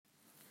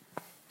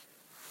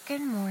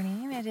Good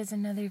morning. It is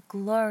another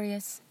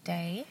glorious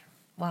day.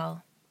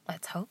 Well,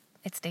 let's hope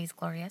it stays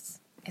glorious.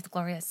 It's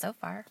glorious so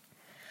far.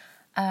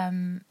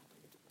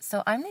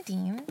 So I'm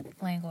Nadine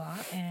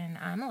Langlois, and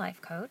I'm a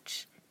life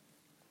coach.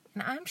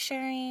 And I'm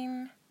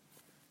sharing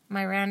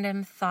my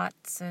random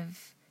thoughts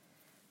of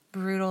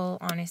brutal,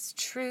 honest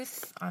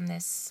truth on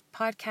this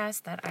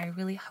podcast that I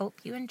really hope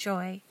you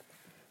enjoy.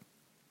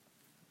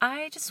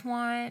 I just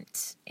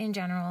want, in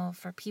general,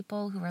 for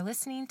people who are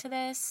listening to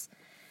this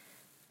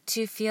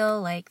to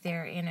feel like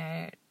they're in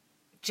a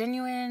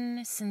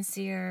genuine,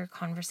 sincere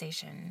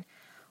conversation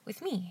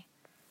with me,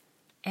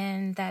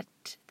 and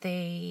that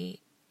they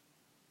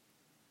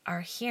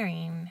are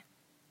hearing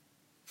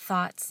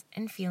thoughts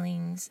and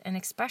feelings and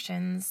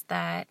expressions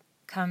that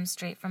come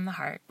straight from the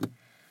heart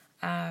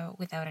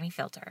without any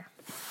filter.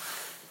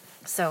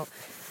 So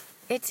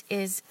it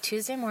is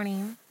Tuesday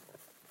morning.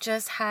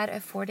 Just had a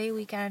 4-day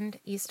weekend,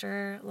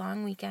 Easter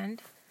long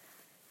weekend.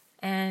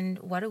 And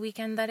what a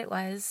weekend that it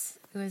was.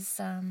 It was,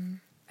 I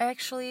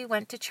actually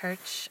went to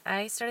church.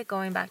 I started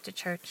going back to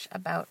church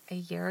about a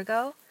year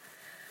ago.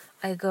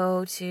 I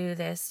go to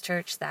this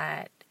church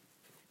that,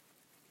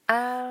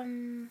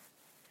 for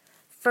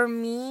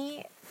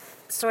me,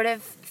 sort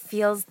of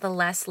feels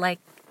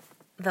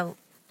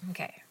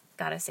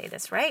gotta say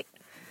this right.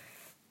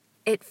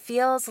 It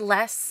feels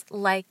less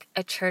like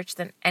a church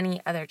than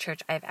any other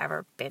church I've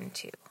ever been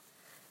to.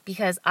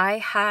 Because I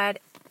had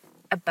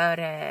about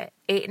a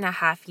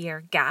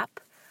 8.5-year gap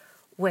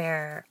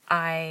where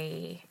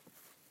I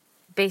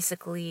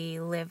basically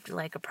lived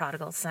like a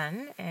prodigal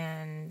son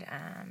and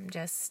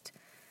just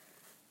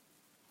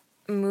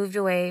moved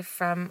away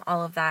from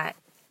all of that.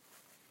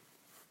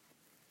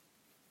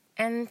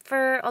 And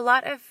for a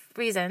lot of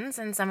reasons,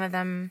 and some of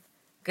them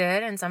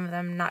good and some of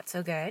them not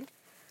so good.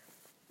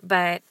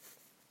 But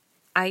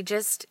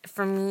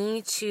for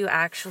me to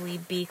actually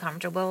be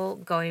comfortable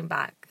going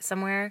back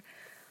somewhere,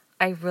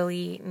 I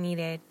really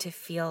needed to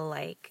feel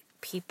like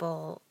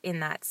people in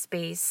that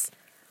space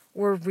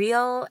were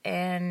real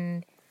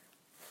and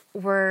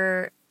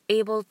were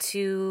able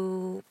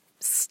to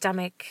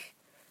stomach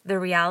the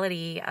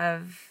reality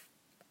of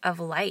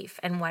life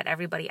and what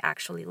everybody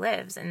actually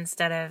lives,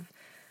 instead of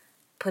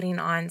putting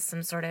on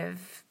some sort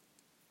of,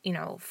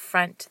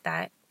 front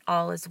that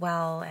all is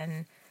well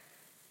and,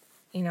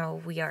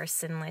 we are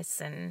sinless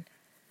and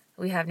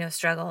we have no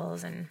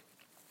struggles. And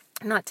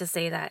not to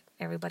say that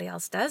everybody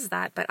else does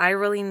that, but I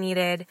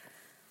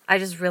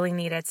just really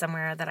needed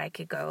somewhere that I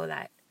could go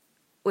that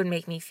would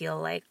make me feel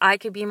like I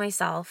could be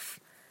myself,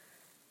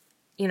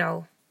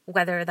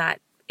 whether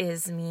that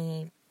is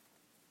me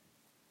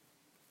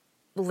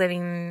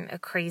living a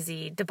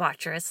crazy,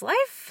 debaucherous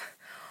life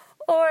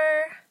or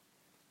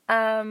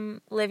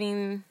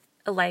living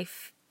a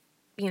life,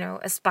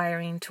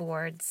 aspiring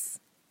towards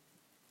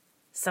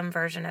some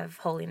version of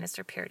holiness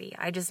or purity.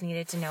 I just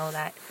needed to know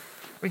that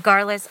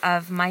regardless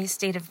of my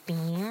state of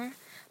being,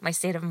 my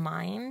state of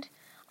mind,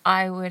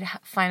 I would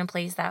find a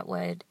place that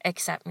would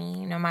accept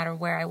me no matter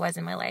where I was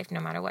in my life,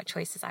 no matter what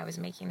choices I was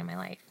making in my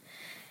life.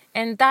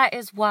 And that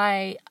is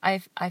why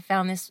I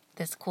found this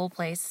cool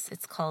place.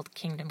 It's called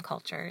Kingdom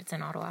Culture. It's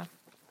in Ottawa.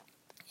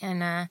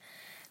 And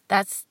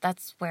that's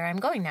where I'm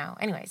going now.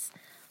 Anyways,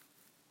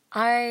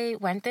 I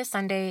went this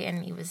Sunday,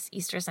 and it was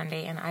Easter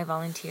Sunday, and I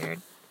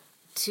volunteered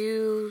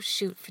to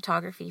shoot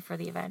photography for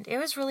the event. It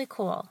was really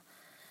cool.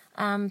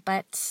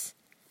 But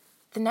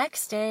the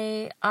next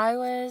day, I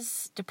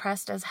was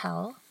depressed as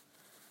hell.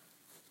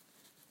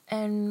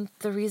 And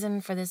the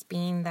reason for this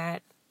being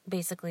that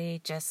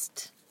basically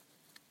just,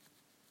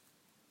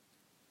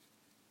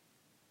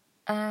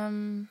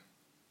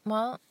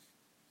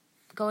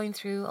 going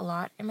through a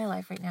lot in my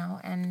life right now.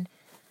 And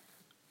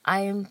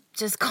I'm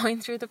just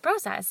going through the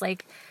process.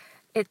 Like,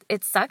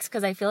 it sucks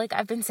because I feel like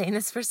I've been saying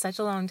this for such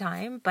a long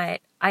time,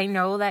 but I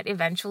know that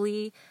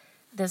eventually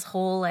this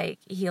whole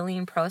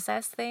healing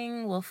process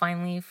thing will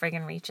finally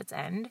friggin' reach its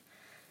end.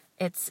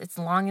 It's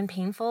long and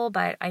painful,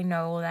 but I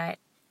know that,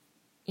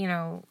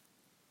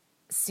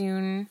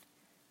 soon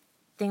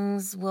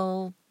things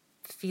will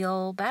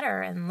feel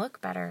better and look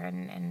better,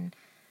 and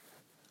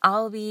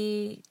I'll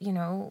be,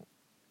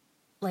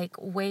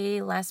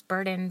 way less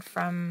burdened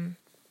from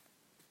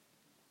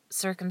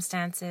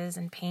circumstances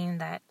and pain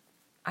that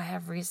I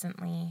have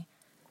recently,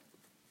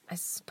 I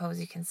suppose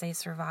you can say,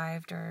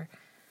 survived.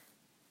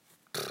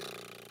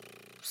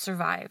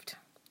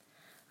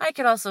 I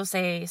could also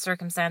say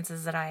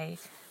circumstances that I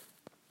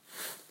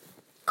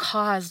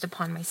caused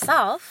upon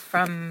myself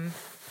from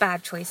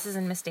bad choices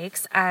and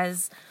mistakes,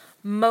 as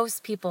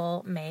most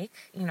people make.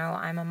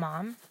 I'm a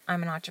mom.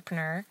 I'm an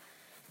entrepreneur.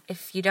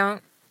 If you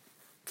don't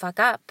fuck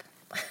up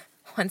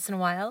once in a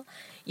while,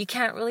 you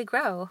can't really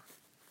grow.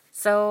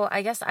 So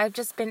I guess I've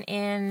just been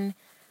in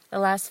the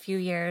last few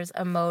years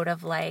a mode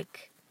of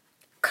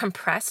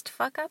compressed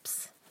fuck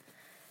ups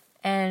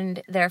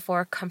and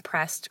therefore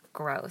compressed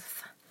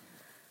growth.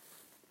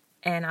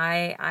 And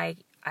I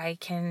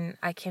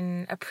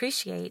can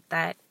appreciate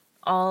that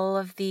all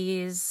of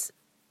these,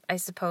 I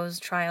suppose,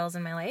 trials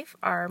in my life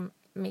are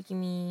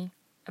making me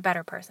a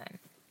better person.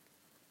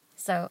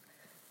 So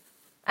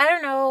I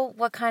don't know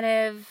what kind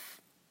of,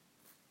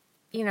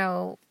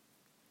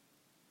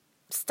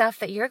 stuff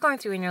that you're going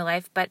through in your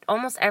life, but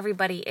almost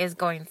everybody is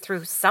going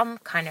through some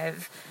kind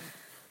of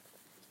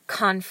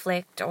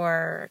conflict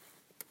or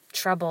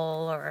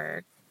trouble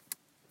or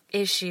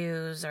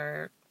issues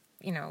or,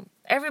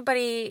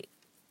 everybody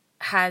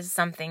has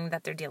something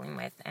that they're dealing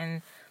with.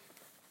 And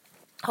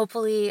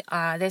hopefully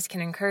this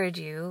can encourage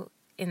you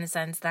in the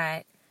sense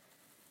that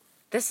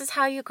this is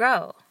how you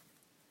grow.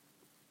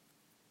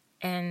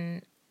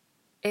 And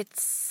it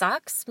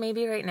sucks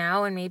maybe right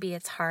now and maybe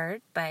it's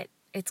hard, but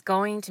it's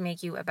going to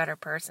make you a better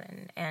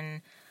person.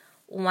 And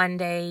one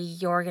day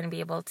you're going to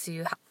be able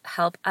to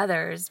help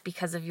others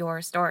because of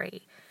your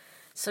story.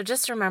 So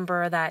just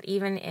remember that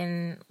even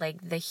in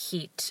like the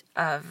heat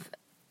of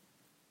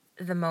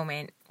the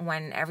moment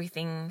when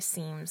everything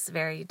seems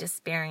very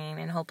despairing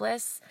and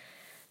hopeless,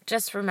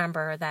 just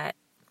remember that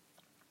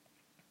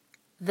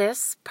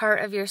this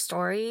part of your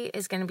story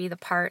is going to be the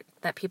part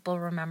that people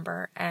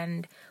remember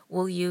and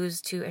will use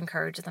to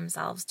encourage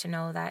themselves to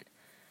know that,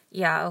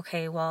 yeah,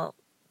 okay, well,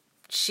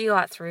 she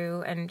got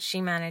through and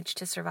she managed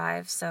to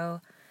survive,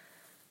 so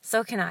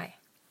can I.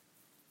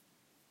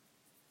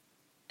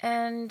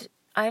 And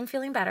I'm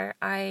feeling better.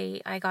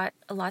 I got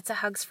lots of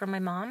hugs from my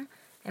mom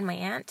and my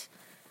aunt,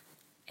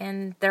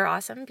 and they're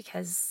awesome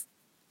because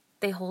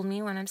they hold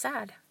me when I'm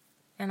sad.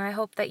 And I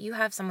hope that you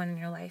have someone in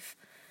your life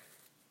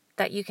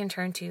that you can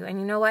turn to. And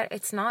you know what?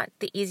 It's not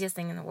the easiest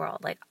thing in the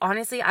world. Like,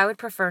 honestly, I would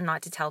prefer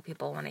not to tell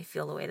people when I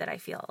feel the way that I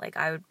feel. Like,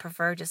 I would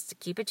prefer just to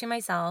keep it to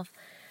myself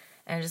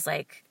and just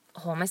like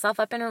hold myself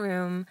up in a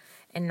room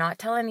and not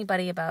tell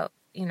anybody about,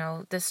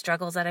 the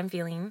struggles that I'm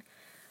feeling.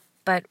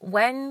 But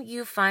when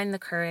you find the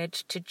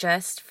courage to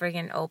just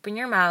friggin' open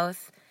your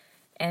mouth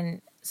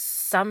and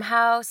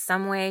somehow,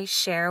 some way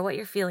share what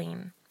you're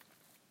feeling,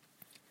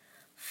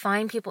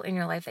 find people in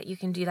your life that you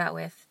can do that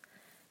with,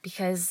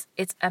 because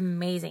it's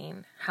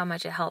amazing how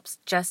much it helps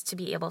just to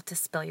be able to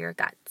spill your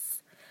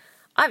guts.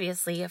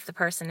 Obviously, if the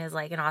person is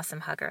like an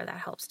awesome hugger, that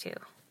helps too.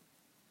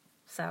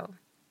 So,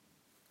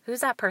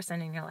 who's that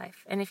person in your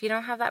life? And if you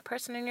don't have that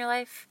person in your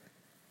life,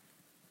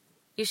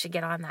 you should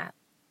get on that.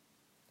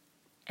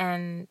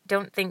 And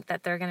don't think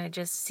that they're going to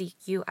just seek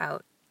you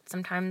out.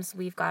 Sometimes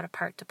we've got a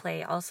part to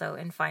play also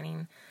in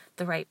finding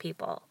the right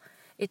people.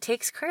 It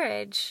takes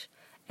courage,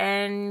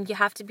 and you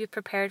have to be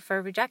prepared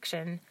for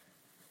rejection.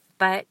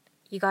 But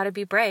you got to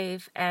be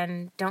brave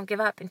and don't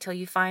give up until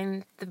you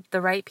find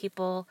the right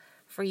people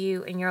for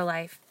you in your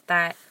life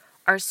that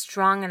are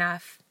strong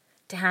enough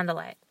to handle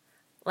it.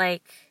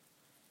 Like,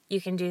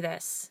 you can do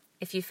this.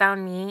 If you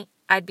found me,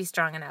 I'd be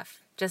strong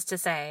enough just to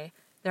say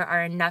there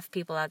are enough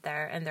people out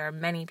there, and there are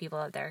many people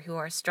out there who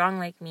are strong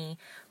like me,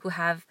 who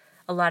have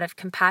a lot of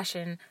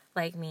compassion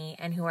like me,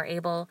 and who are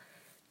able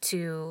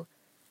to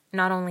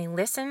not only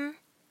listen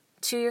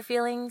to your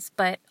feelings,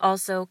 but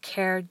also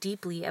care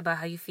deeply about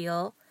how you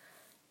feel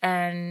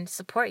and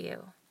support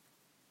you.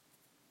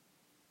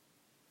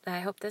 I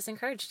hope this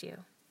encouraged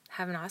you.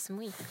 Have an awesome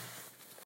week.